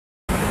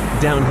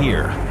Down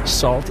here,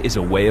 salt is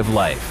a way of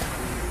life.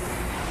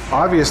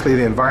 Obviously,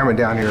 the environment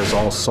down here is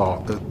all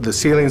salt. The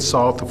ceiling's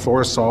salt, the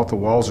floor is salt, the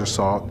walls are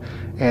salt,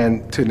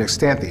 and to an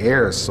extent, the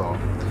air is salt.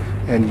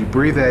 And you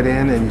breathe that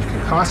in, and you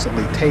can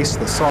constantly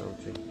taste the salt.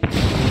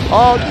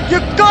 Oh,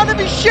 you gotta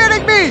be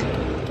shitting me!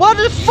 What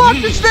the fuck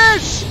is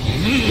this?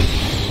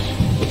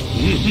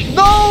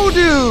 No,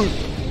 dude!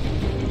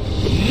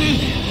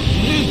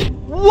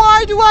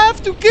 Why do I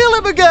have to kill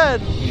him again?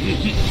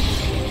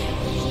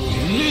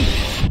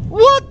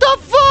 What the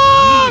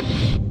fuck?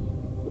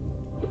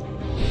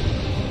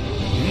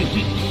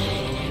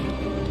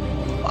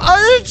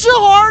 It's a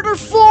harder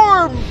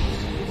form!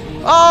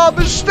 Oh,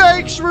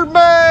 mistakes were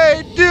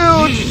made,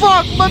 dude!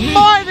 Fuck, my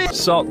mind!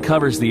 Salt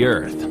covers the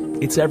earth.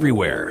 It's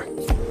everywhere.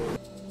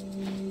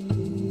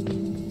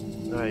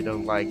 I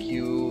don't like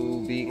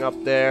you being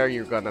up there.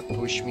 You're gonna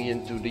push me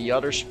into the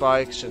other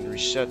spikes and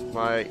reset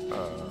my...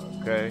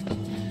 okay.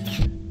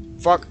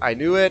 Fuck, I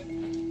knew it.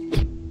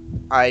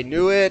 I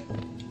knew it.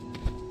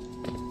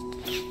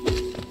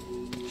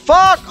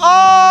 Fuck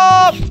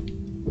off!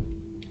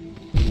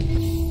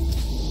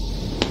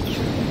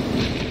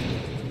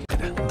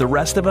 The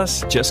rest of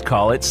us just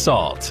call it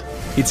salt.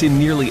 It's in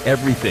nearly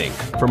everything,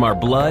 from our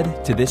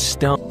blood to this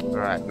stone.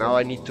 Alright, now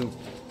I need to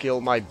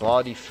kill my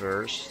body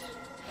first.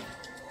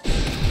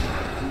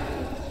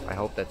 I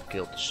hope that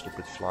killed the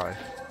stupid fly.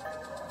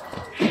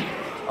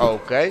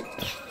 Okay.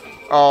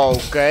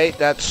 Okay,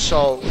 that's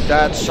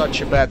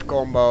such a bad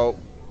combo.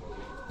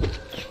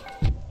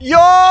 Yo!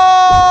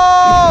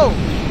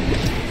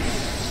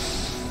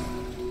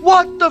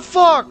 What the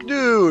fuck,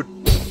 dude?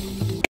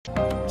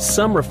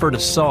 Some refer to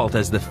salt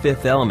as the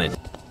fifth element.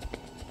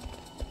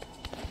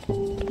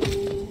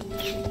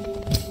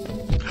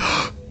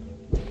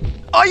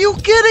 Are you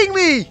kidding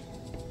me?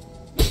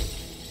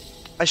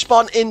 I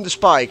spawn in the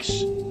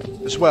spikes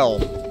as well.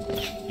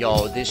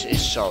 Yo, this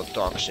is so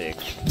toxic.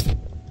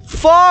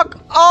 Fuck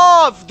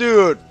off,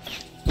 dude!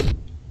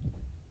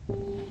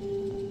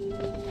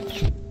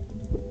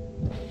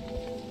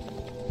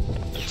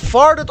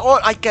 Farted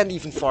on. I can't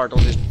even fart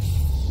on this.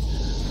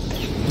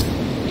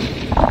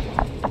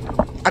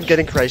 I'm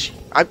getting crazy.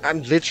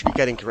 I'm literally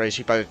getting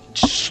crazy by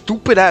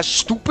stupid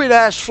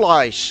ass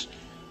flies.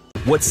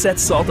 What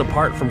sets salt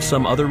apart from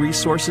some other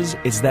resources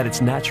is that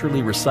it's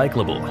naturally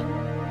recyclable.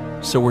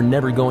 So we're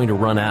never going to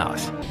run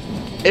out.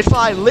 If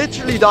I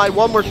literally die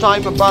one more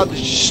time about the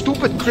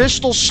stupid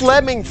crystal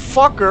slamming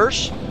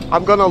fuckers,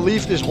 I'm gonna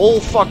leave this whole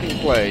fucking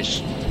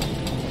place.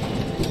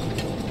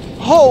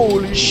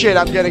 Holy shit,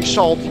 I'm getting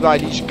salty by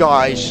these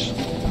guys.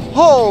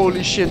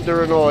 Holy shit,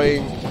 they're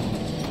annoying.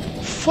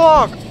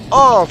 Fuck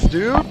off,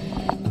 dude.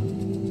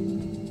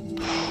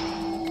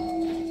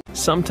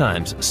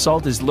 Sometimes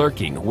salt is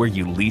lurking where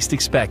you least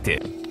expect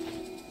it.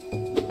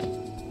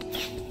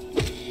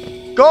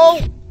 Go!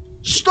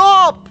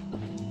 Stop!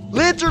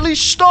 Literally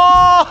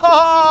stop!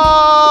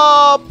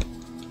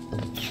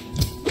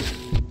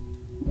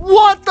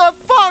 What the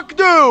fuck,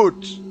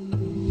 dude?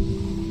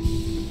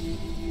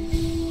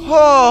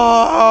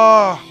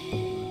 Ah.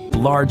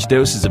 Large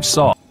doses of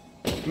salt.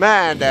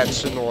 Man,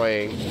 that's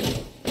annoying.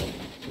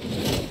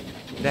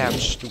 Damn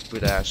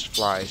stupid ass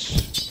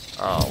flies.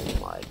 Oh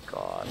my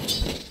god.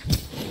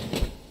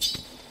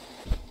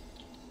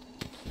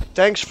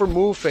 Thanks for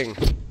moving.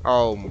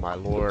 Oh my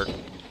lord.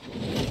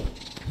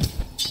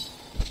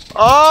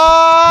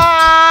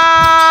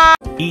 Ah!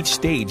 Each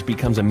stage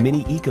becomes a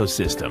mini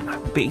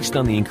ecosystem based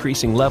on the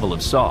increasing level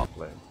of salt.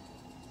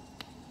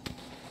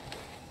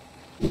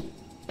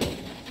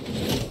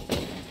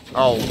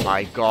 Oh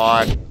my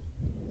god.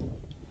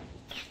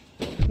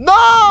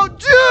 No,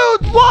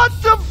 dude! What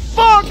the fuck?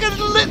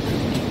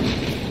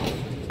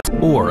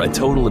 Or a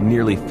total of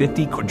nearly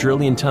 50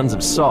 quadrillion tons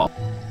of salt.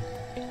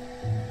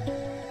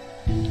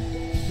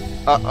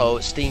 Uh-oh,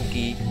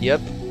 stinky.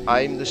 Yep,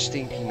 I'm the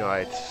stinky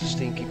knight.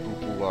 Stinky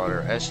poo-poo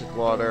water, acid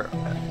water.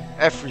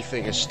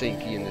 Everything is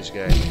stinky in this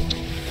game.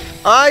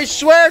 I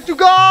swear to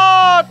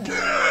God!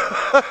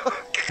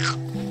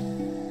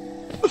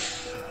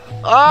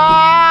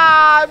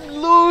 Ah, I'm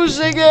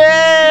losing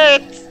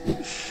it!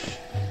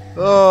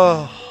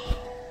 Oh.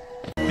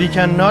 We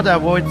cannot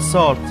avoid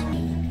salt.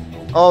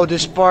 Oh,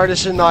 this part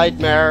is a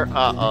nightmare.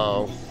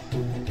 Uh-oh.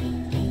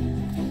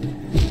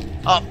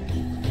 Ah!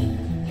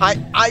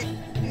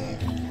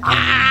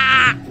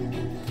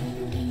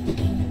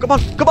 Come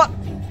on, come on!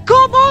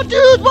 Come on,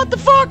 dude! What the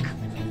fuck?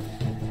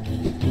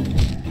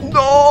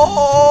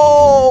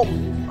 No!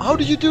 How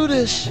do you do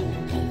this?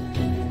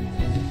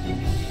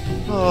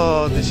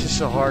 Oh, this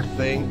is a hard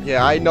thing.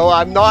 Yeah, I know,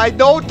 I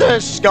know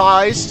this,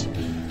 guys!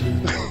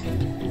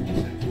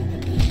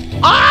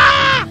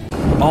 Ah!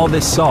 All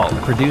this salt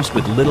produced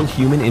with little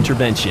human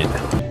intervention.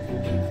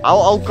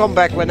 I'll come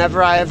back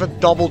whenever I have a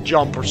double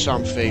jump or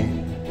something.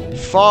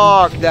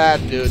 Fuck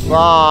that, dude.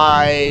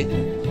 Bye.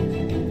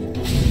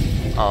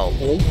 Oh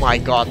my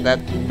god,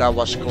 that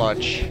was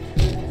clutch.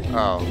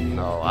 Oh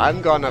no,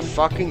 I'm gonna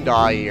fucking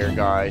die here,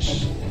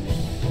 guys.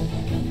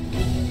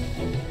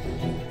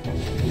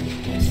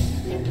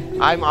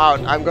 I'm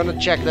out. I'm gonna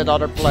check that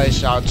other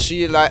place out.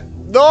 See you later.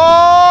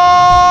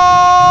 No!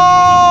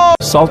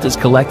 Salt is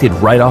collected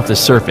right off the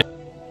surface.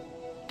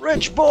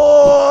 Rich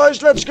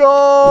boys, let's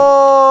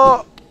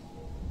go!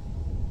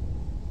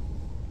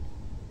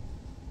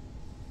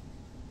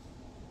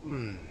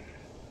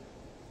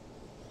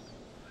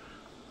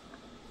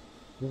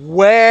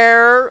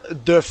 Where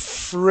the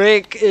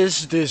frick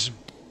is this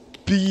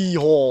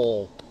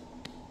beehole?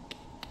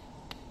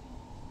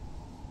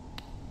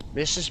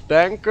 Mrs.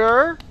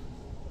 Banker?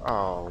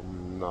 Oh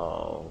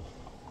no.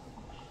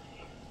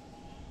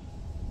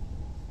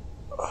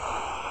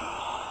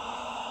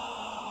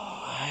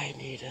 I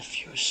need a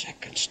few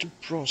seconds to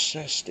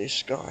process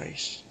this,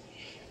 guys.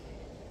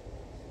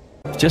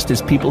 Just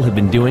as people have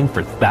been doing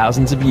for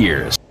thousands of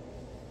years.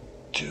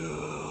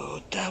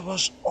 Dude, that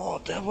was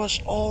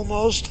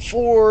almost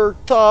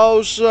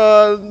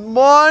 4,000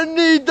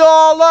 money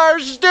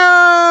dollars,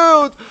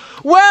 dude!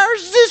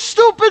 Where's this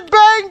stupid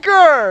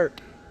banker?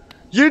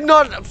 You're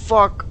not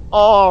fuck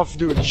off,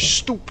 dude, you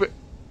stupid.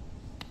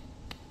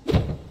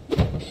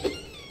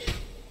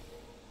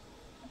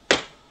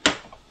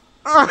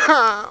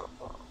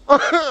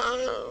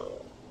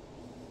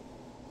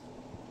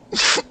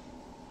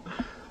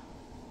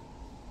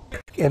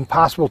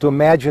 Impossible to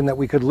imagine that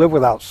we could live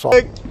without salt.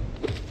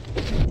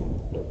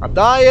 I'm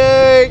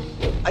dying!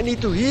 I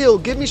need to heal,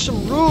 give me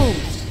some room!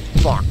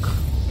 Fuck.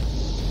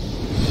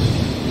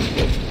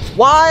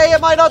 Why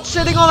am I not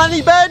sitting on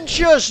any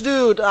benches,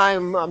 dude?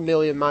 I'm a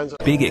million miles.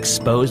 Big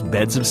exposed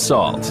beds of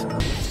salt.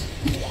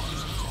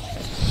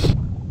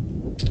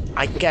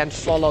 I can't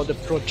follow the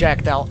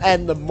projectile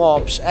and the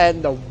mobs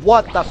and the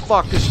what the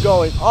fuck is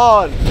going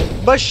on?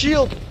 My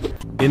shield!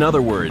 In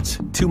other words,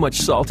 too much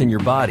salt in your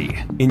body,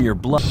 in your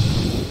blood.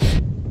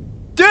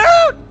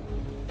 Dude!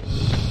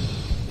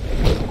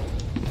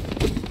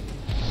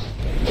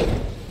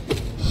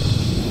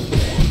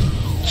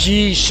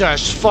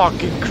 Jesus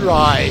fucking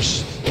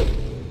Christ!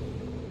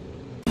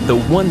 The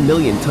 1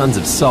 million tons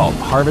of salt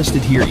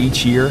harvested here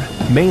each year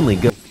mainly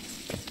go.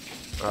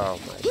 Oh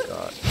my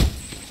god.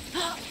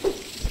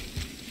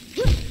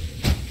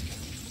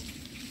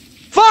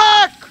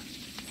 Fuck!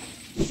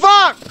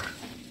 Fuck!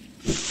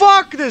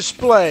 Fuck this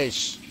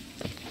place!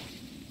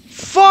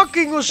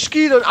 Fucking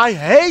mosquitoes! I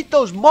hate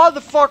those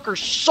motherfuckers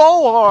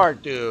so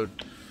hard, dude!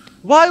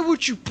 Why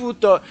would you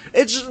put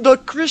it's the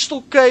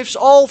crystal caves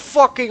all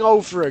fucking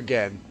over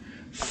again?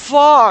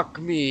 Fuck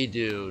me,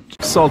 dude.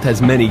 Salt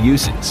has many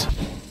uses.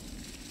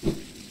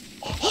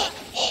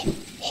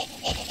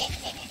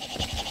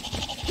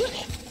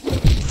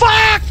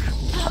 Fuck!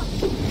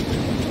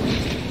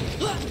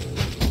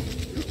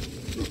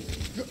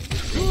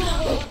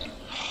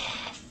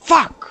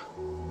 Fuck!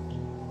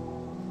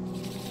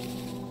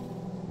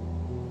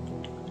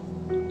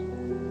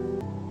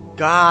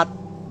 God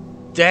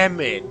damn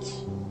it.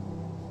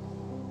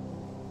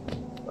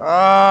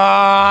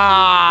 Ah,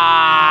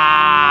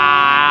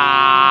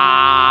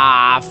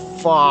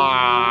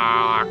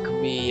 fuck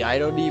me. I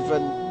don't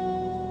even...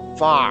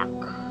 Fuck.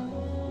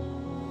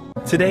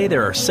 Today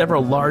there are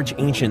several large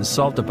ancient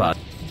salt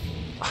deposits.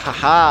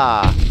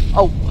 Haha.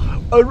 Oh,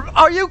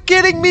 are you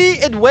kidding me?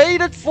 It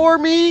waited for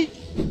me?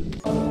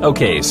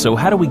 Okay, so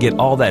how do we get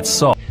all that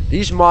salt?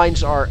 These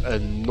mines are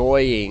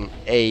annoying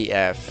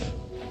AF.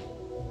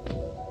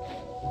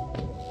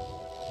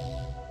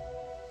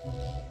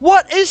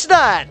 What is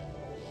that?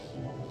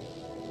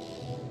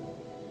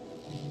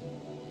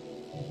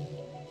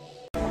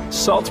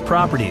 Salt's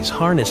properties,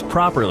 harnessed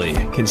properly,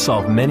 can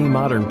solve many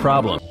modern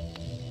problems.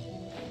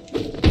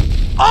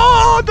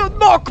 Oh, the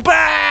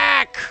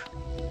knockback!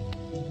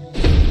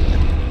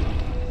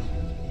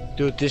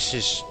 Dude, this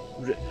is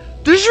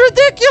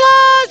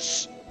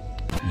ridiculous!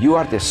 You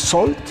are the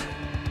salt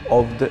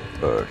of the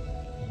earth.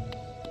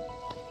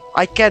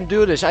 I can't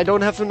do this. I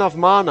don't have enough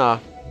mana.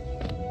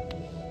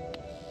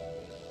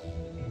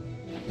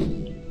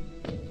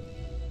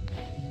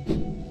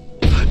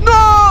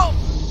 No!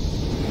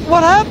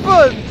 What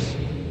happened?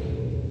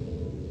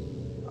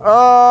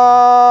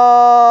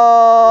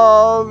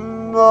 Oh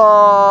no!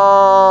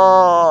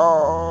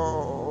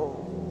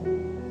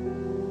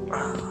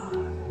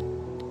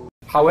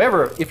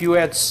 However, if you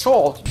add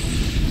salt...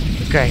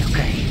 Okay.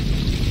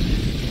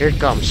 Here it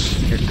comes.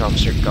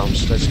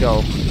 Let's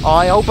go. Oh,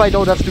 I hope I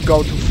don't have to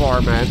go too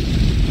far, man.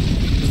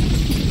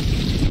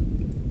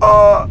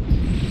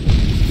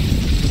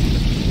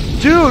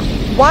 Dude,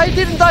 why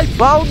didn't I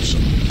bounce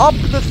up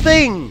the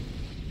thing?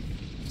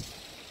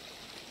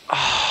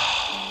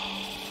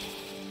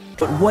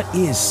 But what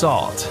is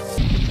salt?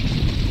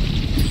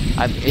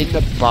 I'm in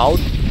about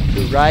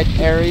the right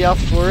area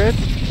for it.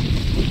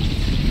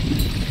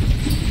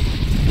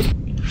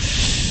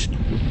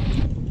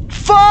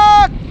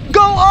 Fuck!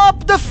 Go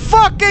up the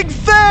fucking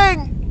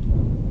thing!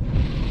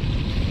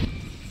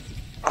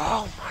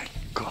 Oh my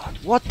god,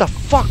 what the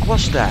fuck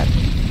was that?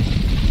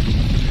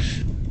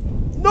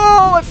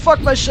 No, I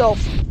fucked myself.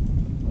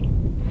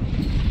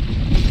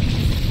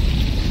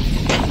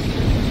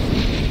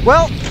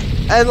 Well,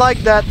 and like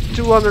that,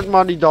 200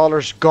 money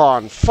dollars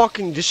gone.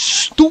 Fucking this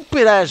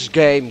stupid ass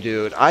game,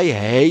 dude. I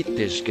hate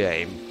this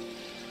game.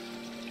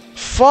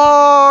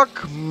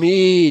 Fuck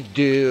me,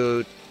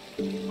 dude.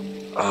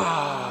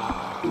 Ah.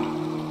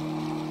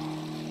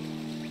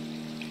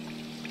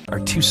 are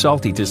too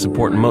salty to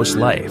support most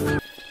life.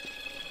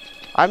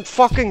 I'm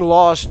fucking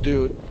lost,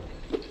 dude.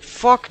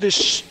 Fuck this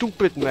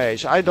stupid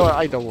maze. I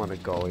don't want to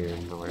go here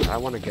anymore. I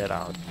want to get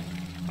out.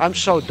 I'm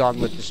so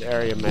done with this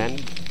area, man.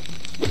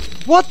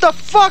 What the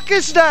fuck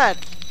is that?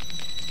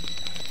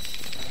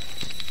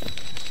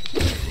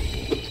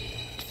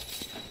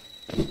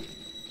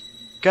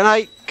 Can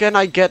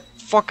I get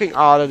fucking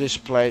out of this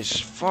place?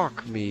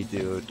 Fuck me,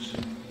 dude.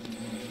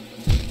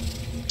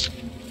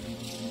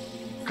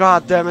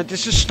 God damn it,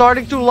 this is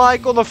starting to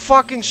like all the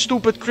fucking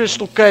stupid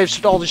crystal caves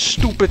with all these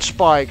stupid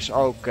spikes.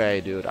 Okay,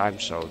 dude, I'm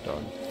so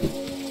done.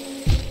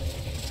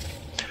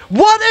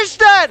 What is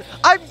that?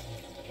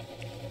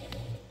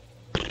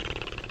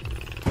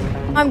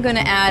 I'm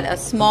gonna add a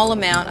small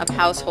amount of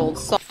household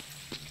salt.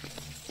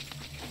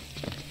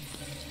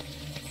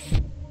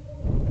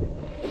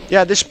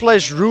 Yeah, this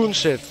place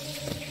ruins it.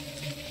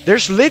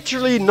 There's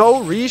literally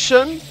no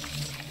reason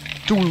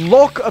to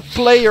lock a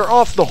player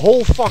off the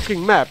whole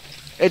fucking map.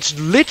 It's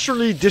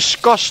literally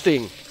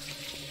disgusting.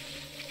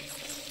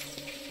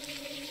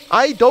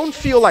 I don't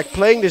feel like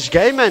playing this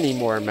game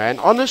anymore, man.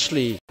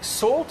 Honestly.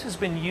 Salt has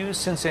been used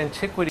since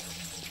antiquity.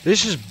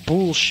 This is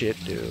bullshit,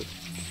 dude.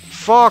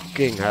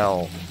 Fucking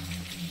hell.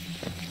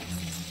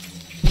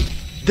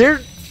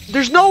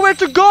 There's nowhere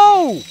to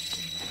go!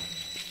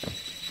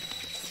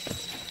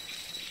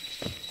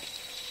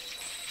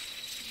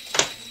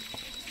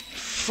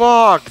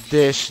 Fuck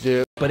this,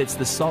 dude. But it's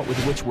the salt with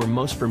which we're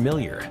most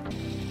familiar.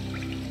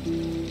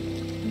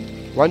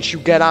 Once you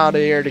get out of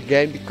here, the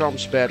game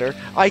becomes better.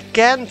 I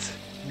can't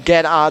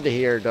get out of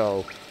here,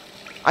 though.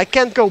 I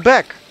can't go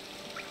back.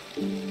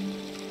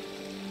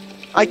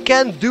 I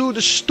can't do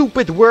the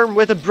stupid worm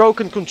with a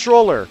broken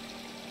controller.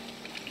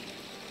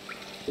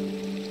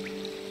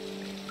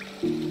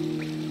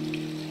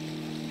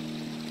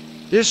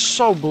 This is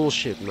so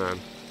bullshit, man.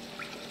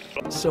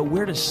 So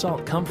where does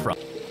salt come from?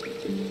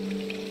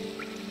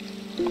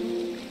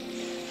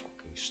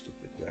 Fucking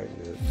stupid guy,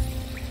 dude.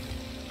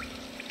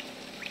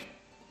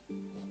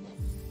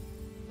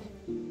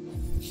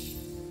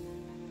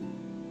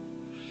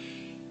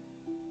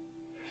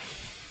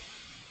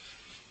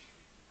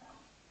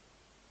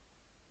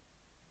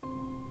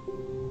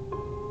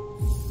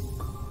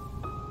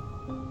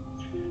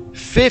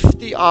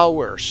 $50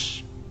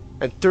 hours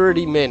and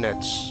 30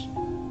 minutes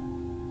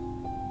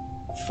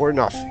for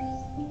nothing.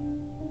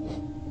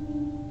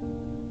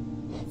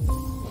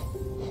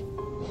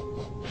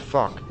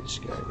 Fuck this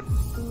game.